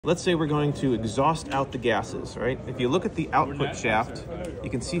Let's say we're going to exhaust out the gases, right? If you look at the output shaft, you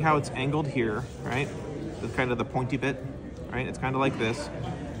can see how it's angled here, right? The kind of the pointy bit, right? It's kind of like this.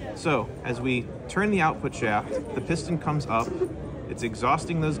 So as we turn the output shaft, the piston comes up, it's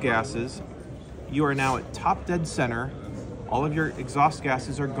exhausting those gases. You are now at top dead center. All of your exhaust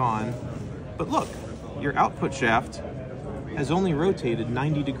gases are gone. But look, your output shaft has only rotated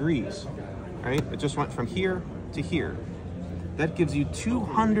 90 degrees, right? It just went from here to here. That gives you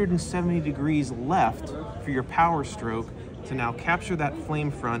 270 degrees left for your power stroke to now capture that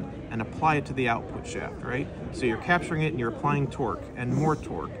flame front and apply it to the output shaft, right? So you're capturing it and you're applying torque and more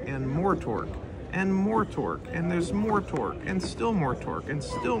torque and more torque and more torque, and there's more torque and still more torque and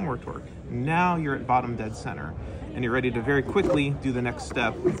still more torque. Now you're at bottom dead center and you're ready to very quickly do the next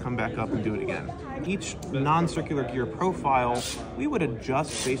step and come back up and do it again. Each non-circular gear profile, we would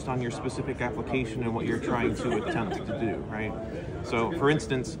adjust based on your specific application and what you're trying to attempt to do, right? So for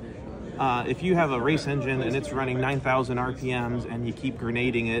instance, if you have a race engine and it's running 9,000 RPMs and you keep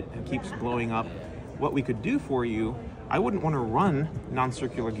grenading it and keeps blowing up, what we could do for you, I wouldn't want to run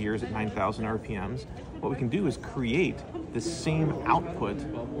non-circular gears at 9,000 RPMs. What we can do is create the same output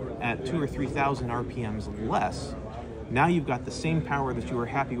at 2,000 or 3,000 RPMs less. Now you've got the same power that you were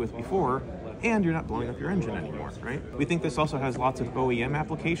happy with before, and you're not blowing up your engine anymore, right? We think this also has lots of OEM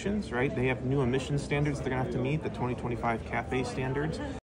applications, right? They have new emission standards they're gonna have to meet, the 2025 CAFE standards.